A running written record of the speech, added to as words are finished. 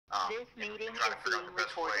And try to figure out the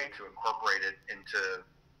best way to incorporate it into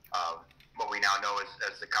what we now know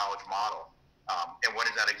as the college model. And what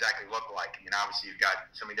does that exactly look like? I mean, obviously, you've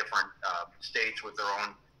got so many different states with their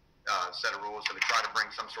own set of rules, so we try to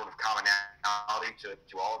bring some sort of commonality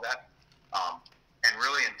to all of that. And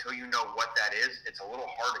really, until you know what that is, it's a little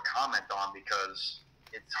hard to comment on because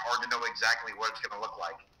it's hard to know exactly what it's going to look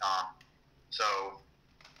like.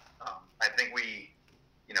 I think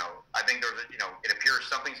I think there's, it appears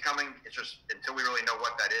something's coming. It's just until we really know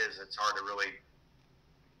what that is, it's hard to really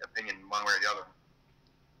opinion one way or the other.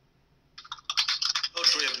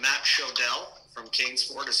 Coach, we have Matt Shodell from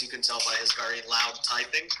Canesport, as you can tell by his very loud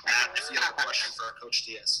typing. Matt, if you have a question for our Coach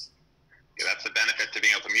Diaz. Yeah, that's the benefit to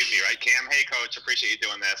being able to mute me, right, Cam? Hey, Coach, appreciate you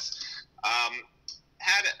doing this.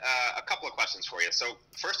 Had a couple of questions for you. So,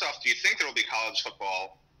 first off, do you think there will be college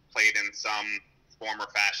football played in some form or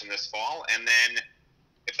fashion this fall? And then,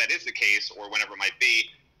 if that is the case, or whenever it might be,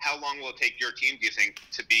 how long will it take your team, do you think,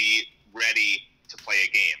 to be ready to play a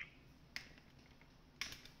game?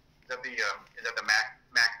 Is that the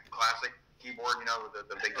Mac Classic keyboard?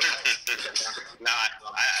 The big. Not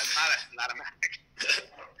a Mac.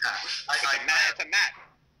 It's a Mac.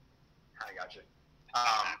 I got you.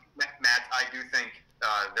 Matt, I do think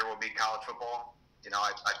there will be college football.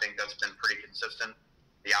 I think that's been pretty consistent.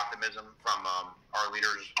 The optimism from our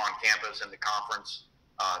leaders on campus and the conference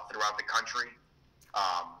throughout the country.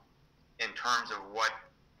 In terms of what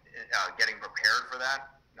getting prepared for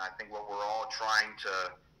that, I think what we're all trying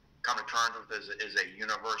to come to terms with is a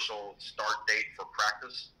universal start date for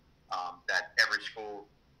practice, that every school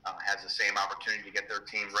has the same opportunity to get their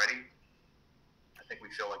team ready. I think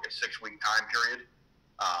we feel like a 6-week time period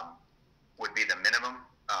would be the minimum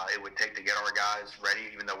it would take to get our guys ready,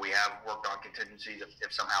 even though we have worked on contingencies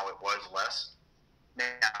if somehow it was less.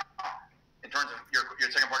 Now, in terms of your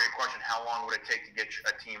second part of your question, how long would it take to get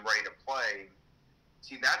a team ready to play?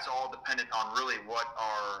 See, that's all dependent on really what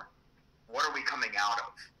are we coming out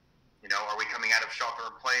of? Are we coming out of shelter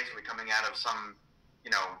in place? Are we coming out of some,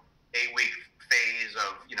 8-week phase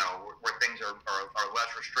of, where things are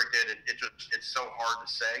less restricted? It's so hard to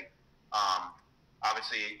say.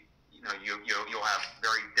 Obviously, you'll have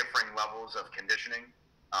very differing levels of conditioning.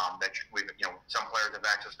 Some players have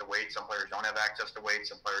access to weights, some players don't have access to weights,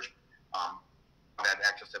 some players have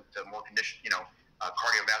access to more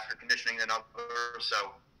cardiovascular conditioning than others.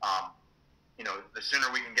 So, the sooner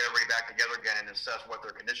we can get everybody back together again and assess what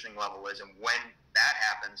their conditioning level is, and when that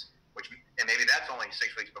happens, and maybe that's only 6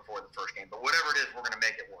 weeks before the first game, but whatever it is, we're going to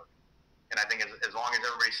make it work. And I think as long as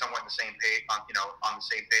everybody's somewhat on the same page, on the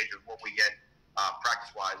same page of what we get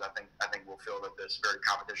practice-wise, I think we'll feel that the spirit of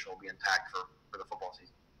competition will be intact for the football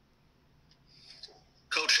season.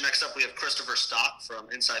 Coach, next up we have Christopher Stock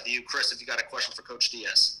from Inside the U. Chris, if you got a question for Coach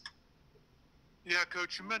Diaz. Yeah,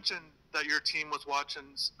 Coach, you mentioned that your team was watching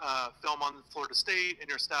film on Florida State and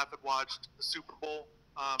your staff had watched the Super Bowl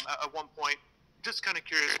at one point. Just kind of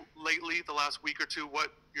curious, lately, the last week or two,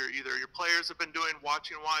 what either your players have been doing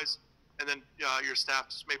watching-wise, and then your staff,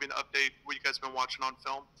 just maybe an update, what you guys have been watching on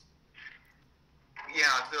film? Yeah,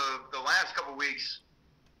 the last couple of weeks,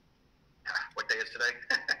 what day is today?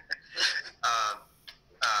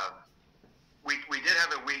 We did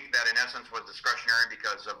have a week that in essence was discretionary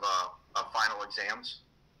because of final exams.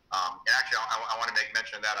 And actually, I want to make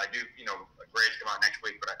mention of that. I do, grades come out next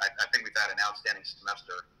week, but I think we've had an outstanding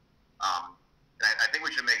semester. And I think we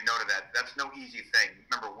should make note of that. That's no easy thing.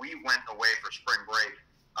 Remember, we went away for spring break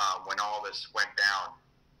when all this went down.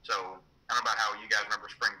 So I don't know about how you guys remember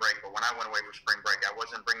spring break, but when I went away for spring break, I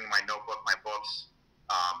wasn't bringing my notebook, my books.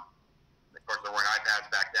 Of course, there weren't iPads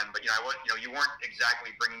back then, but you weren't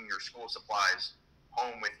exactly bringing your school supplies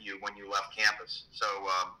home with you when you left campus. So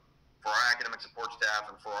for our academic support staff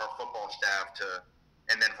and for our football staff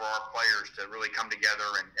and then for our players to really come together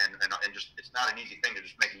and just, it's not an easy thing to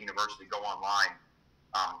just make a university go online.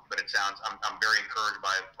 But it sounds, I'm very encouraged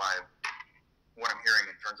by what I'm hearing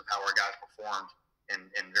in terms of how our guys performed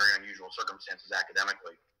in very unusual circumstances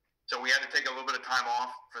academically. So we had to take a little bit of time off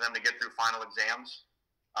for them to get through final exams.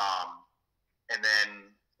 And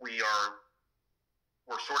then we're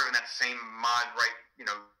sort of in that same mod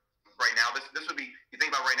right now. This would be, you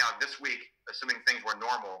think about right now, this week, assuming things were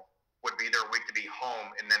normal, would be their week to be home,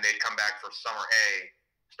 and then they'd come back for summer A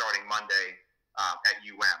starting Monday at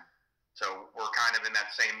UM. So we're kind of in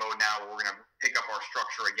that same mode now where we're going to pick up our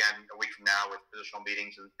structure again a week from now with positional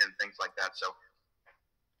meetings and things like that. So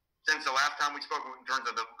since the last time we spoke in terms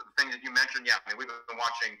of the things that you mentioned, yeah, I mean, we've been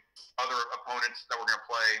watching other opponents that we're going to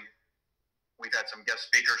play. We've had some guest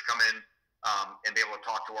speakers come in and be able to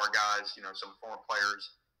talk to our guys, some former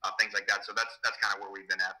players, things like that. So that's kind of where we've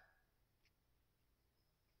been at.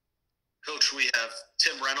 Coach, we have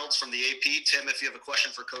Tim Reynolds from the AP. Tim, if you have a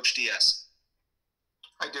question for Coach Diaz.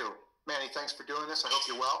 I do. Manny, thanks for doing this. I hope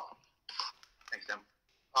you're well. Thanks, Tim.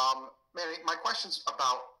 Manny, my question's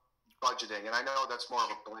about budgeting, and I know that's more of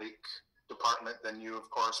a Blake department than you, of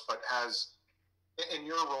course, but in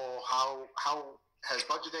your role, how has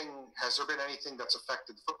there been anything that's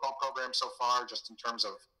affected the football program so far, just in terms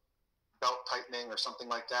of belt tightening or something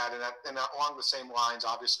like that? And along the same lines,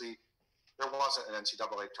 obviously, there wasn't an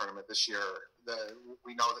NCAA tournament this year.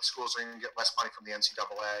 We know that schools are going to get less money from the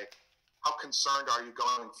NCAA. How concerned are you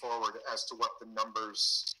going forward as to what the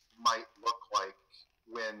numbers might look like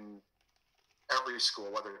when every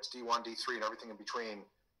school, whether it's D1, D3, and everything in between,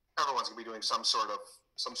 everyone's going to be doing some sort of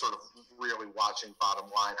really watching bottom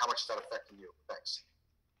line? How much is that affecting you? Thanks.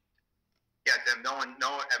 Yeah, Tim. I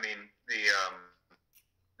mean,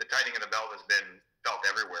 the tightening of the belt has been felt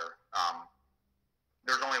everywhere.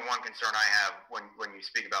 There's only one concern I have when you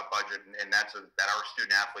speak about budget, and that's that our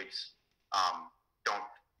student athletes don't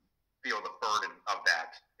feel the burden of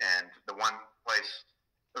that. And there's a lot of places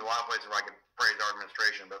where I could praise our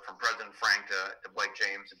administration, but from President Frank to Blake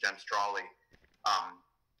James to Jen Strawley,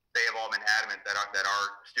 they have all been adamant that our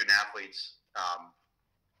student athletes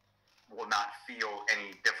will not feel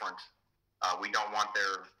any different. We don't want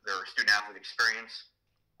their student athlete experience,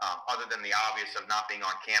 other than the obvious of not being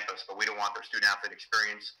on campus, but we don't want their student athlete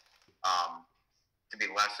experience to be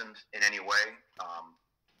lessened in any way.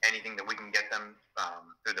 Anything that we can get them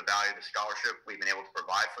through the value of the scholarship, we've been able to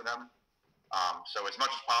provide for them. So as much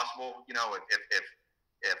as possible, if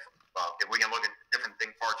we can look at different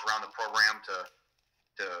parts around the program to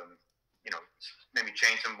maybe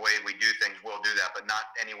change some way we do things, we'll do that, but not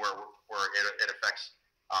anywhere where it affects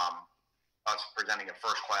us presenting a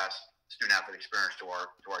first-class student-athlete experience to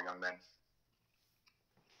our young men.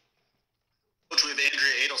 Coach, we have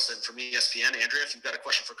Andrea Adelson from ESPN. Andrea, if you've got a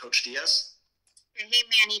question for Coach Diaz. Hey,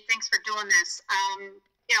 Manny, thanks for doing this.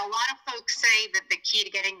 A lot of folks say that the key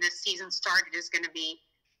to getting this season started is going to be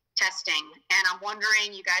testing. And I'm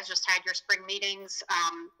wondering, you guys just had your spring meetings.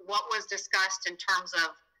 What was discussed in terms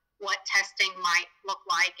of what testing might look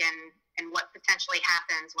like and what potentially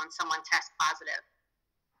happens when someone tests positive?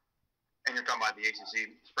 And you're talking about the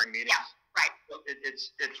ACC spring meetings? Yeah, right.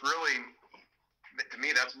 It's really, to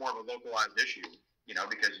me, that's more of a localized issue,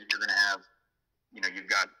 because you're going to have, you've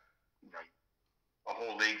got a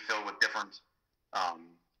whole league filled with different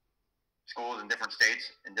schools in different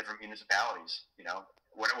states and different municipalities.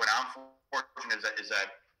 What I'm fortunate is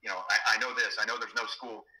that I know this. I know there's no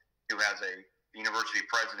school who has a university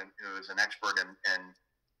president who is an expert in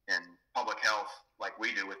public health like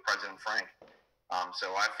we do with President Frank.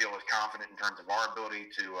 So I feel as confident in terms of our ability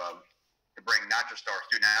to bring not just our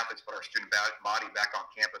student athletes but our student body back on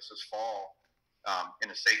campus this fall in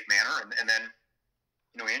a safe manner. And then,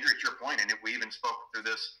 Andrew, to your point, and we even spoke through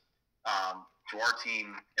this to our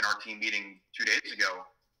team in our team meeting 2 days ago,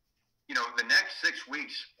 the next 6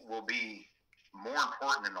 weeks will be more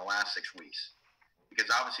important than the last 6 weeks, because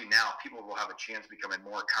obviously now people will have a chance to become in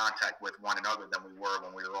more contact with one another than we were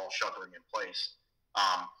when we were all sheltering in place.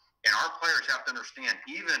 And our players have to understand,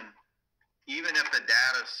 even if the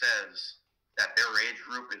data says that their age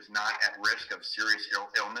group is not at risk of serious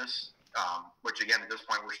illness, which again, at this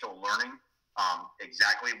point, we're still learning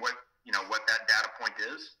exactly what that data point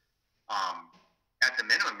is. At the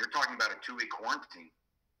minimum, you're talking about a 2-week quarantine,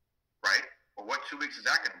 right? Well, what 2 weeks is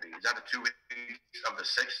that going to be? Is that the 2 weeks of the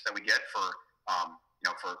 6 that we get for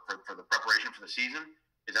the preparation for the season?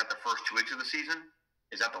 Is that the first 2 weeks of the season?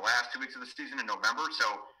 Is that the last 2 weeks of the season in November? So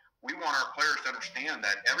we want our players to understand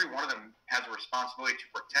that every one of them has a responsibility to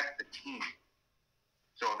protect the team.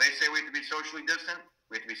 So if they say we have to be socially distant,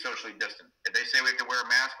 we have to be socially distant. If they say we have to wear a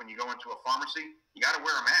mask when you go into a pharmacy, you got to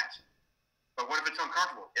wear a mask. But what if it's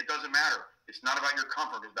uncomfortable? It doesn't matter. It's not about your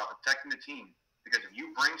comfort. It's about protecting the team. Because if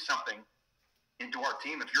you bring something into our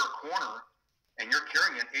team, if you're a corner and you're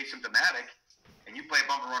carrying it asymptomatic, and you play a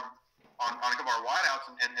bumper on a couple of our wideouts,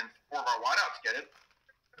 and 4 of our wideouts get it,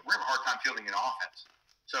 we're having a hard time fielding an offense.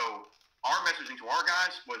 So our messaging to our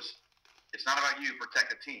guys was, it's not about you,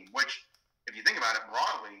 protect the team, which, if you think about it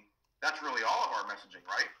broadly, that's really all of our messaging,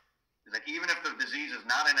 right? Is that even if the disease is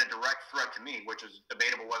not in a direct threat to me, which is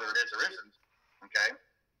debatable whether it is or isn't, okay,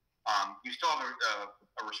 you still have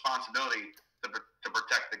a responsibility to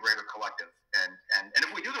protect the greater collective. And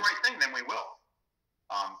if we do the right thing, then we will.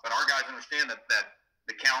 But our guys understand that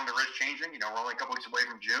the calendar is changing. We're only a couple weeks away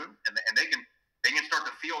from June, and they can start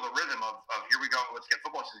to feel the rhythm of here we go, let's get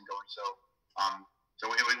football season going. So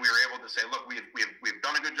we were able to say, look, we've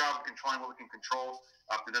done a good job of controlling what we can control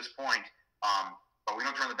up to this point. but we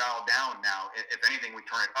don't turn the dial down now. If anything, we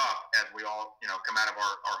turn it up as we all, come out of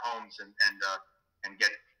our homes and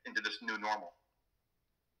get into this new normal.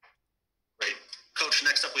 Great. Coach,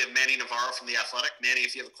 next up we have Manny Navarro from The Athletic. Manny,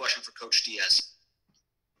 if you have a question for Coach Diaz.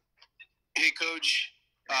 Hey, Coach.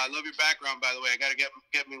 I love your background, by the way. I got to get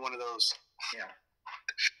me one of those. Yeah.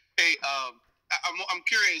 Hey, I'm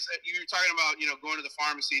curious. You were talking about, going to the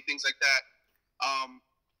pharmacy, things like that.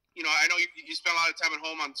 I know you spend a lot of time at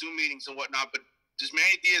home on Zoom meetings and whatnot, but does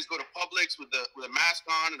Manny Diaz go to Publix with a mask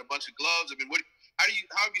on and a bunch of gloves? I mean, how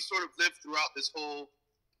have you sort of lived throughout this whole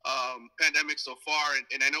pandemic so far?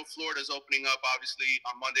 And I know Florida's opening up. Obviously,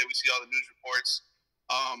 on Monday we see all the news reports.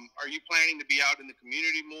 Are you planning to be out in the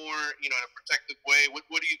community more, in a protective way?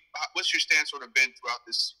 What's your stance sort of been throughout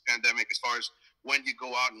this pandemic as far as when you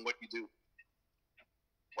go out and what you do?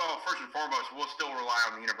 Well, first and foremost, we'll still rely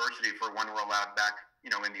on the university for when we're allowed back,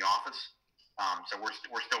 in the office. So we're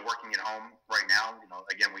still working at home right now.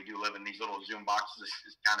 Again, we do live in these little Zoom boxes. This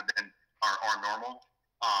has kind of been our normal.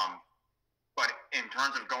 But in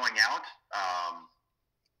terms of going out,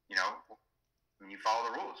 when you follow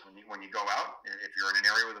the rules, when you go out, if you're in an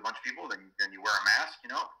area with a bunch of people, then you wear a mask.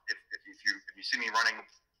 If you see me running,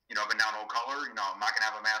 up and down Old Color, I'm not going to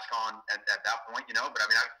have a mask on at that point. But I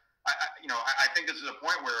mean, I think this is a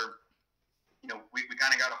point where, we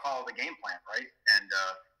kind of got to follow the game plan, right? And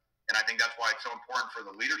I think that's why it's so important for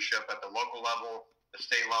the leadership at the local level, the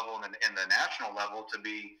state level, and the national level to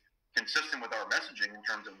be consistent with our messaging in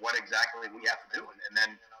terms of what exactly we have to do. And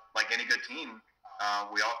then, like any good team,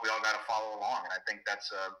 we all got to follow along. And I think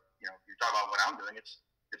that's, if you talk about what I'm doing, it's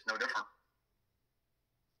no different.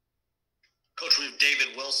 Coach, we have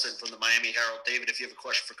David Wilson from the Miami Herald. David, if you have a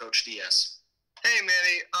question for Coach Diaz. Hey,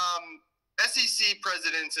 Manny. SEC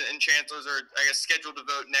presidents and chancellors are, I guess, scheduled to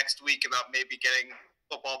vote next week about maybe getting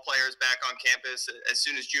football players back on campus as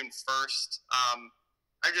soon as June 1st.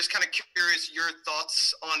 I'm just kind of curious your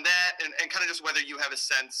thoughts on that and kind of just whether you have a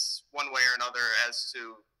sense one way or another as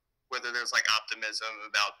to whether there's like optimism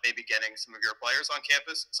about maybe getting some of your players on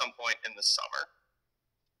campus at some point in the summer.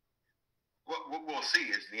 We'll see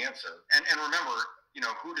is the answer. And remember,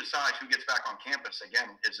 who decides who gets back on campus,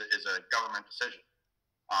 again, is a government decision.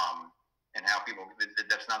 And how people,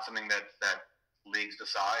 that's not something that leagues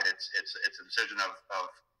decide. It's a decision of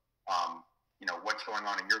what's going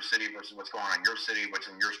on in your city versus what's going on in your city, what's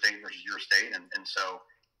in your state versus your state. And so,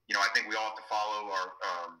 I think we all have to follow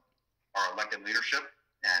our elected leadership.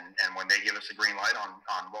 And when they give us a green light on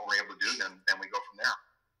what we're able to do, then we go from there.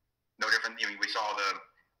 No different. We saw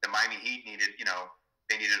the Miami Heat needed,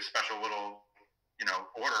 they needed a special little,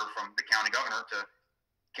 order from the county governor to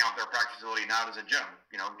count their practice facility not as a gym,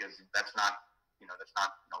 because that's not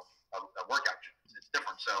a workout gym. It's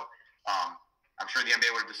different. So I'm sure the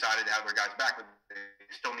NBA would have decided to have their guys back, but they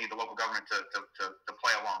still need the local government to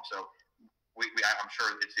play along. So I'm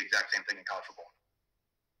sure it's the exact same thing in college football.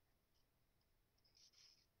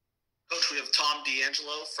 Coach, we have Tom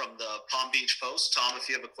D'Angelo from the Palm Beach Post. Tom, if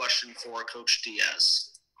you have a question for Coach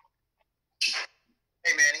Diaz.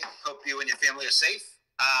 Hey, Manny. Hope you and your family are safe.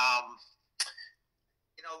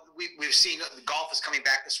 We've seen the golf is coming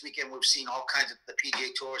back this weekend. We've seen all kinds of the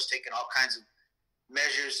PGA Tours taking all kinds of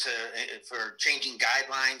measures for changing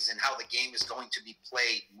guidelines and how the game is going to be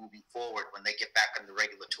played moving forward when they get back on the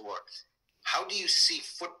regular tour. How do you see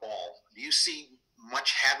football? Do you see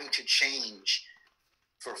much having to change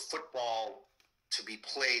for football to be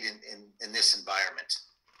played in this environment?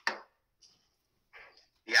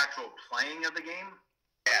 The actual playing of the game?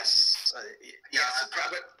 Yes. Go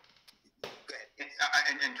ahead.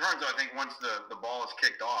 In terms of, I think once the ball is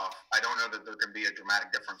kicked off, I don't know that there can be a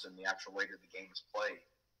dramatic difference in the actual way that the game is played.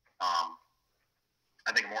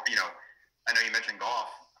 I think more, I know you mentioned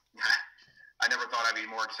golf. I never thought I'd be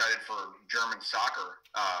more excited for German soccer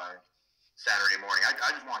Saturday morning.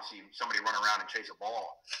 I just want to see somebody run around and chase a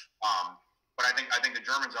ball. But I think the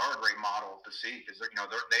Germans are a great model to see because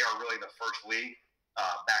they are really the first league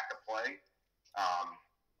back to play.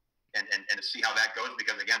 And to see how that goes,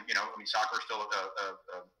 because again, soccer is still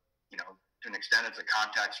to an extent, it's a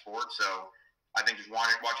contact sport. So I think just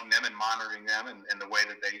watching them and monitoring them and the way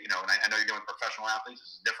that they, and I know you're doing professional athletes,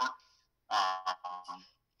 this is different.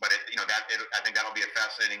 But I think that'll be a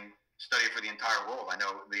fascinating study for the entire world. I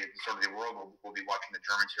know the world will be watching the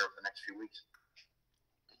Germans here over the next few weeks.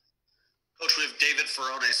 Coach, we have David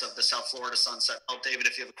Ferrones of the South Florida Sun Sentinel. David,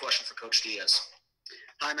 if you have a question for Coach Diaz.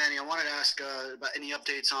 Hi, Manny. I wanted to ask about any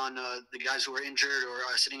updates on the guys who were injured or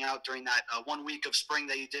sitting out during that 1 week of spring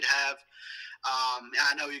that you did have.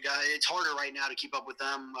 I know you guys, it's harder right now to keep up with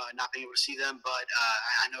them, not being able to see them, but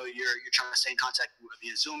I know you're trying to stay in contact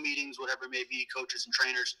via Zoom meetings, whatever it may be, coaches and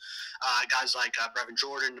trainers. Guys like Brevin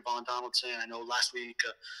Jordan, Devon Donaldson. I know last week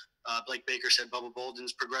Blake Baker said Bubba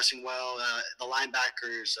Bolden's progressing well. The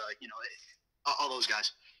linebackers, all those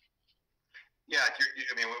guys. Yeah,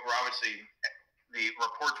 I mean, we're obviously, the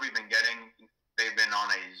reports we've been getting, they've been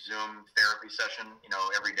on a Zoom therapy session,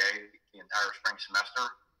 every day, the entire spring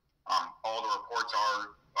semester. All the reports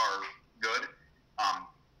are good.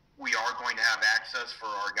 We are going to have access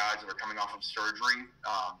for our guys that are coming off of surgery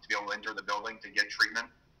to be able to enter the building to get treatment,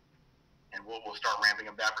 and we'll start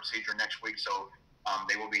ramping up that procedure next week. So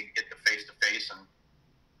they will get the face-to-face, and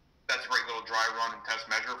that's a great little dry run and test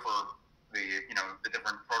measure for the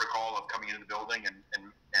different protocol of coming into the building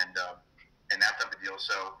and that type of deal.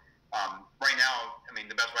 So right now, I mean,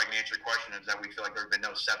 the best way I can answer your question is that we feel like there's been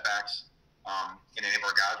no setbacks in any of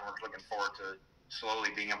our guys. We're looking forward to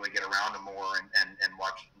slowly being able to get around them more and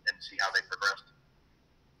watch and see how they progressed.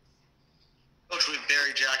 Coach, we have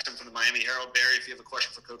Barry Jackson from the Miami Herald. Barry, if you have a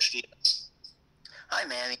question for Coach Diaz. Hi,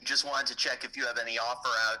 Manny. Just wanted to check if you have any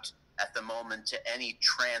offer out at the moment to any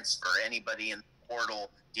transfer, anybody in the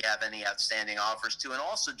portal. Do you have any outstanding offers to? And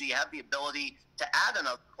also, do you have the ability to add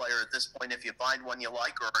another player at this point if you find one you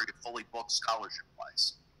like, or are you fully booked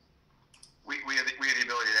scholarship-wise? We have the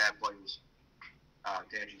ability to add players.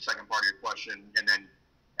 To answer the second part of your question, and then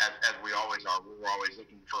as we always are, we're always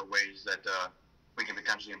looking for ways that we can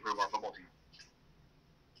potentially improve our football team.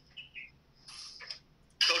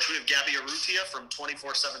 Coach, we have Gabby Arrutia from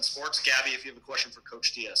 24/7 Sports. Gabby, if you have a question for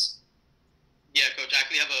Coach Diaz. Yeah, Coach, I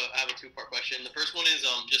actually have a two-part question. The first one is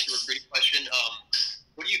just a recruiting question.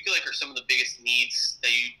 What do you feel like are some of the biggest needs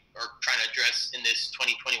that you are trying to address in this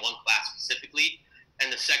 2021 class specifically?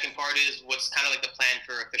 And the second part is, what's kind of like the plan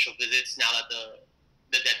for official visits now that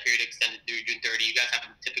the dead period extended through June 30? You guys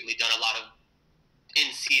haven't typically done a lot of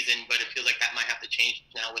in-season, but it feels like that might have to change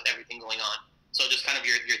now with everything going on. So just kind of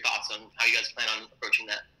your thoughts on how you guys plan on approaching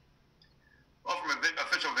that. Well, from an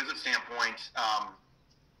official visit standpoint,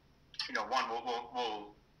 one,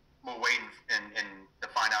 we'll wait and to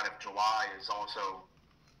find out if July is also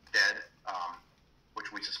dead,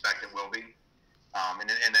 which we suspect it will be. And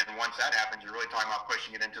then once that happens, you're really talking about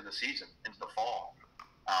pushing it into the season, into the fall.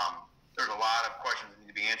 There's a lot of questions that need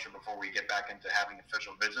to be answered before we get back into having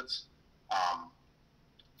official visits.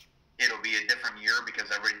 It'll be a different year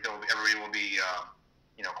because everybody will be,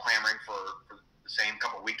 clamoring for the same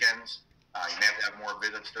couple weekends. You may have to have more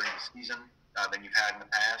visits during the season than you've had in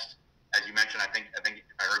the past. As you mentioned, I think if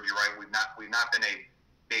I heard you right, we've not been a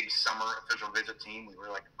big summer official visit team. We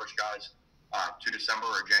really like to push guys to December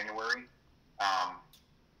or January.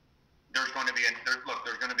 There's going to be an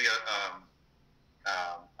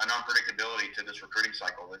unpredictability to this recruiting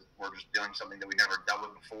cycle. We're just dealing with something that we never dealt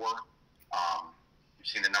with before. You've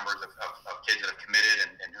seen the numbers of kids that have committed,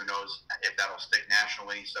 and who knows if that'll stick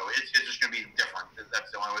nationally. So it's just going to be different.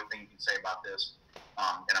 That's the only thing you can say about this,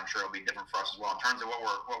 and I'm sure it'll be different for us as well. In terms of what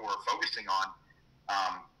we're focusing on,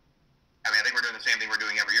 I think we're doing the same thing we're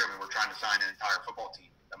doing every year. We're trying to sign an entire football team.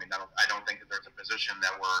 I don't think that there's a position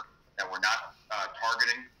that we're not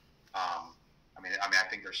targeting. I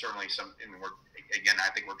think there's certainly some. I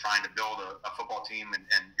think we're trying to build a football team,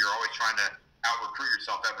 and you're always trying to out-recruit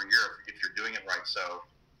yourself every year if you're doing it right. So,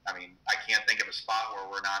 I can't think of a spot where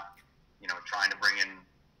we're not, trying to bring in,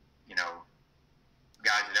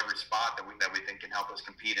 guys at every spot that we think can help us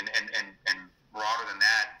compete. And broader than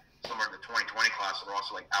that, similar to the 2020 class, are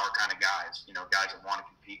also like our kind of guys. Guys that want to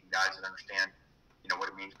compete and guys that understand, what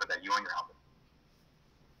it means to put that U on your helmet.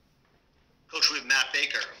 Coach, we have Matt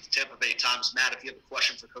Baker of the Tampa Bay Times. Matt, if you have a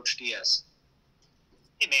question for Coach Diaz.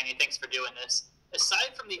 Hey, Manny, thanks for doing this.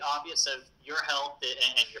 Aside from the obvious of your health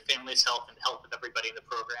and your family's health and the health of everybody in the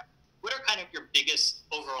program, what are kind of your biggest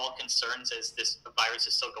overall concerns as this virus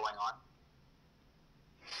is still going on?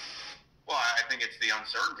 Well, I think it's the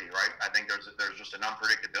uncertainty, right? I think there's just an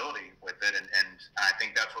unpredictability with it, and I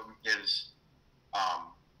think that's what is,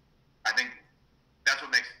 I think that's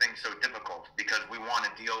what makes things so difficult, because we want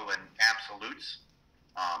to deal in absolutes,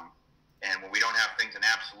 and when we don't have things in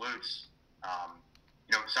absolutes,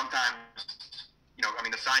 sometimes,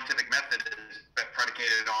 the scientific method is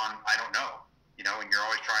predicated on I don't know, and you're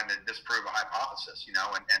always trying to disprove a hypothesis, and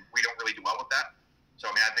we don't really do well with that.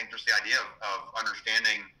 So, I think just the idea of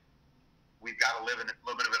understanding we've got to live in a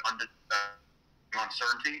little bit of an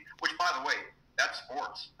uncertainty, which, by the way, that's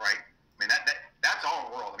sports, right? That's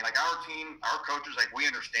our world. Our team, our coaches, we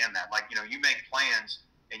understand that. You make plans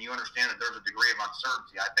and you understand that there's a degree of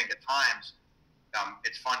uncertainty. I think at times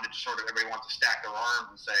it's fun to just sort of everybody wants to stack their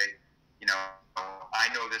arms and say, you know, I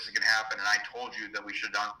know this is going to happen, and I told you that we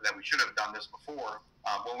should have done this before.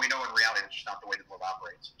 When we know in reality it's just not the way the world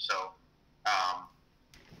operates. So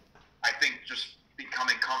I think just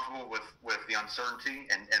becoming comfortable with the uncertainty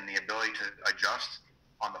and the ability to adjust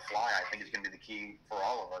on the fly, I think is going to be the key for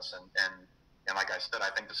all of us. And like I said,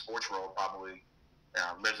 I think the sports world probably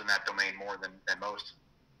lives in that domain more than most.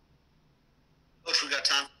 Coach, we got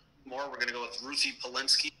time for more. We're going to go with Ruthie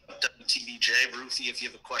Polinsky of WTVJ. Ruthie, if you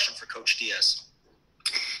have a question for Coach Diaz.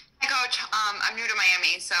 Hi, Coach. I'm new to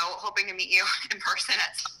Miami, so hoping to meet you in person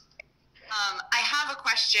at some point. I have a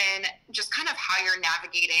question, just kind of how you're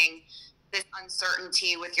navigating this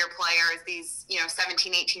uncertainty with your players, these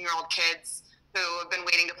 17, 18-year-old kids who have been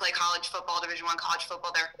waiting to play college football, Division I college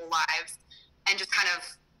football their whole lives, and just kind of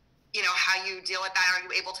how you deal with that. Are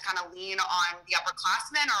you able to kind of lean on the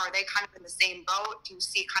upperclassmen, or are they kind of in the same boat? Do you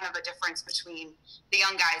see kind of a difference between the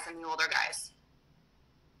young guys and the older guys?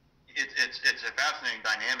 It's a fascinating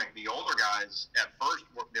dynamic. The older guys at first,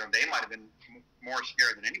 they might have been more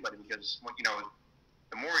scared than anybody because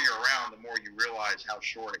the more you're around, the more you realize how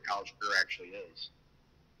short a college career actually is.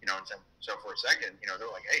 And so for a second, they're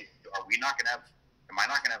like, hey, am I not going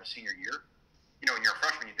to have a senior year? When you're a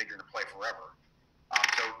freshman, you think you're going to play forever.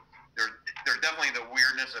 So there's definitely the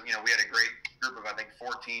weirdness of, we had a great group of, I think,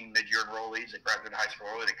 14 mid-year enrollees that graduated high school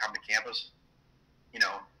early to come to campus,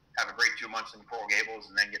 have a great 2 months in Coral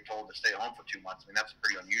Gables and then get told to stay home for 2 months. I mean, that's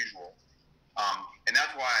pretty unusual. And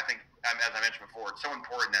that's why I think, as I mentioned before, it's so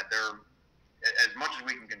important that as much as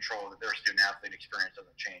we can control, that their student-athlete experience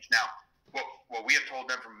doesn't change. Now, what we have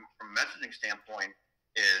told them from a messaging standpoint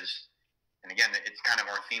is, and again, it's kind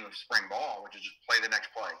of our theme of spring ball, which is just play the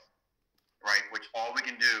next play, right? Which all we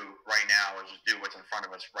can do right now is just do what's in front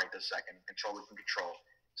of us right this second, control what we can control.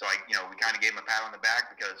 So we kind of gave them a pat on the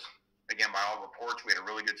back because, again, by all reports, we had a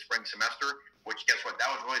really good spring semester, which guess what? That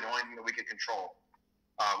was really the only thing that we could control.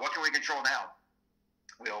 What can we control now?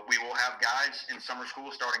 We will have guys in summer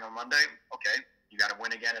school starting on Monday. Okay, you got to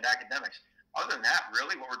win again at academics. Other than that,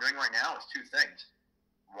 really what we're doing right now is two things.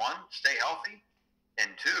 One, stay healthy,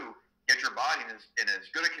 and two, get your body in as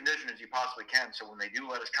good a condition as you possibly can so when they do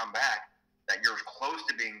let us come back, that you're as close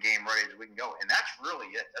to being game ready as we can go. And that's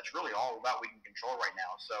really it. That's really all about we can control right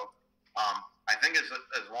now. So I think as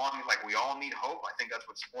long as, we all need hope, I think that's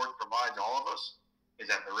what sports provides all of us,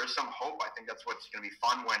 is that there is some hope. I think that's what's going to be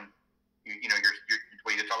fun when you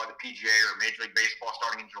talk about the PGA or Major League Baseball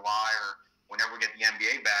starting in July or whenever we get the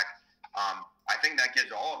NBA back. I think that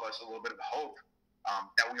gives all of us a little bit of hope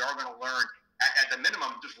that we are going to learn, at the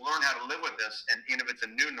minimum, just learn how to live with this, and even if it's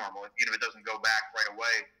a new normal, even if it doesn't go back right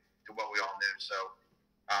away to what we all knew. So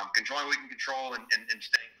controlling what we can control and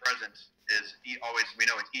staying present is always, we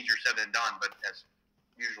know it's easier said than done, but that's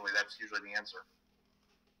usually the answer.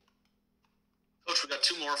 Coach, we got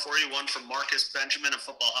two more for you. One from Marcus Benjamin of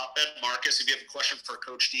Football Hotbed. Marcus, if you have a question for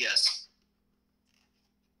Coach Diaz.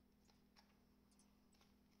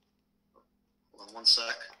 Hold on one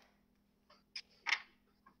sec.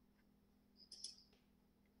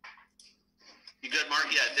 You good, Mark?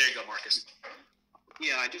 Yeah, there you go, Marcus.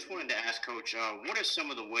 Yeah, I just wanted to ask Coach, what are some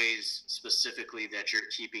of the ways specifically that you're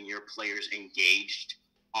keeping your players engaged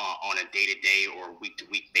on a day-to-day or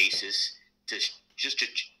week-to-week basis to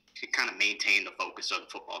kind of maintain the focus of the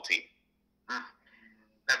football team?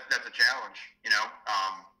 That's a challenge,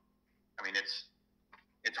 I mean, it's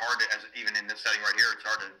hard to, even in this setting right here, it's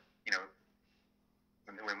hard to,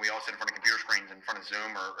 when we all sit in front of computer screens, in front of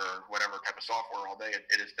Zoom or whatever type of software all day,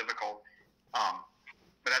 it is difficult.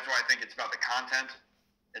 But that's why I think it's about the content.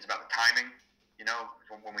 It's about the timing.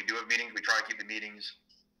 When we do have meetings, we try to keep the meetings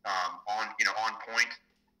on point.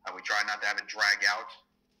 We try not to have it drag out.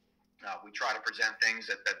 We try to present things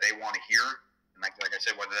that they want to hear. And like I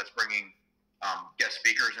said, whether that's bringing guest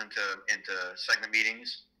speakers into segment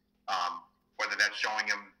meetings, whether that's showing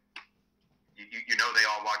them, they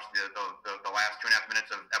all watched the last 2.5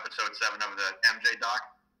 minutes of episode 7 of the MJ doc.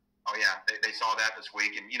 Oh yeah, they saw that this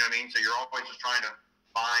week, and you know what I mean. So you're always just trying to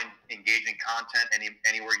find engaging content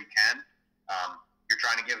anywhere you can. You're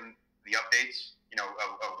trying to give them the updates,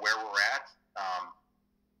 of where we're at.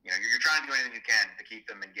 You're trying to do anything you can to keep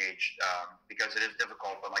them engaged because it is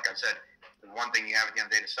difficult. But like I said, the one thing you have at the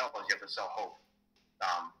end of the day to sell is you have to sell hope.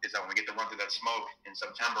 Is that when we get to run through that smoke in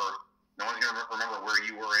September, no one's going to remember where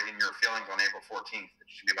you were in your feelings on April 14th. It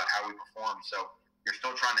should be about how we perform. So you're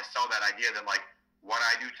still trying to sell that idea that what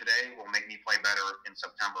I do today will make me play better in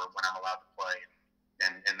September when I'm allowed to play,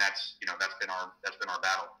 and that's been our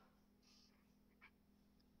battle.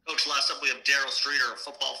 Coach, last up we have Daryl Streeter of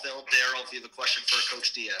Footballville. Daryl, if you have a question for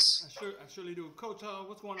Coach Diaz. I surely do. Coach,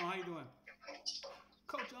 what's going on? How you doing?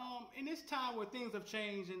 Coach, in this time where things have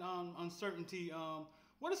changed and uncertainty,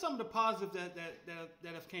 what are some of the positives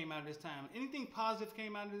that have came out of this time? Anything positive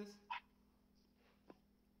came out of this?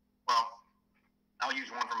 Well, I'll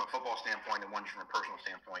use one from a football standpoint and one from a personal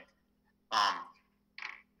standpoint.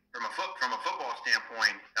 From a football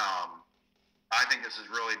standpoint, I think this has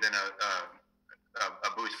really been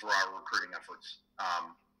a boost for our recruiting efforts.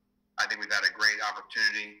 I think we've had a great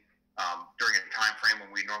opportunity during a time frame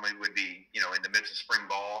when we normally would be, in the midst of spring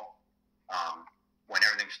ball, when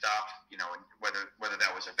everything stopped. And whether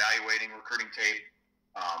that was evaluating recruiting tape,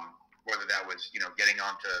 whether that was getting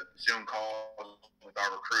onto Zoom calls with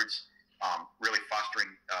our recruits, really fostering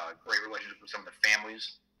great relationships with some of the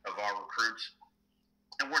families of our recruits.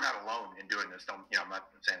 And we're not alone in doing this. I'm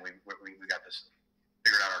not saying we got this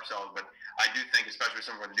figured out ourselves, but I do think, especially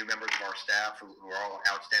some of the new members of our staff who are all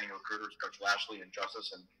outstanding recruiters, Coach Lashley and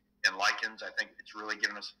Justice and Likens, I think it's really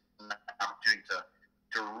given us an opportunity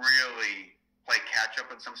to really play catch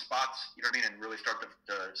up in some spots, you know what I mean, and really start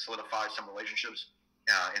to solidify some relationships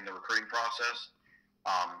in the recruiting process,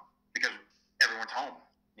 because everyone's home.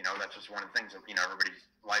 That's just one of the things that, everybody's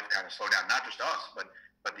life kind of slowed down, not just us, but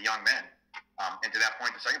the young men. And to that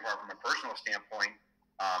point, the second part, from a personal standpoint,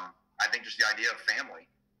 I think just the idea of family.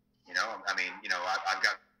 I've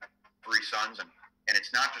got 3 sons, and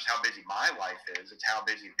it's not just how busy my life is; it's how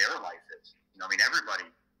busy their life is. Everybody,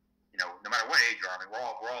 no matter what age you are, we're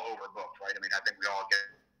all overbooked, right? I think we all get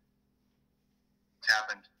what's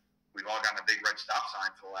happened. We've all gotten a big red stop sign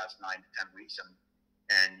for the last 9 to 10 weeks, and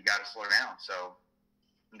you got to slow down. So,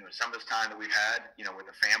 some of this time that we've had, with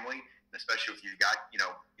the family, especially if you've got,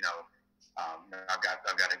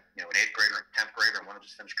 I've got an 8th grader, and 10th grader, and one that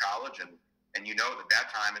just finished college, and that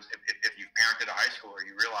time is if you've parented a high schooler,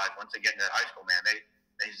 you realize once they get into high school, man, they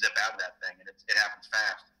zip out of that thing, and it happens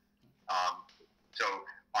fast. So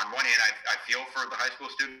on one hand, I feel for the high school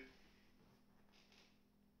student,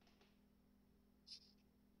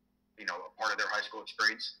 a part of their high school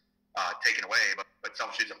experience taken away, but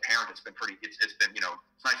selfishly as a parent, it's been it's been,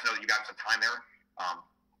 it's nice to know that you got some time there.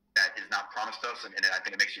 That is not promised us, and I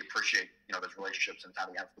think it makes you appreciate, those relationships and the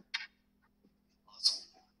time we have. Awesome.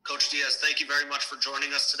 Coach Diaz, thank you very much for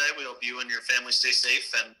joining us today. We hope you and your family stay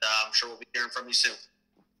safe, and I'm sure we'll be hearing from you soon.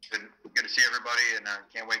 Good to see everybody, and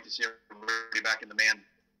can't wait to see everybody back in the man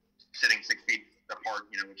sitting 6 feet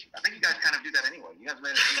apart, which I think you guys kind of do that anyway. You guys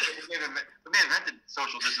we invented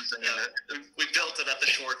social distancing. Yeah, we built it at the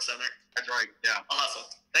Schwartz Center. That's right, yeah.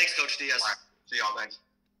 Awesome. Thanks, Coach Diaz. All right. See y'all, thanks.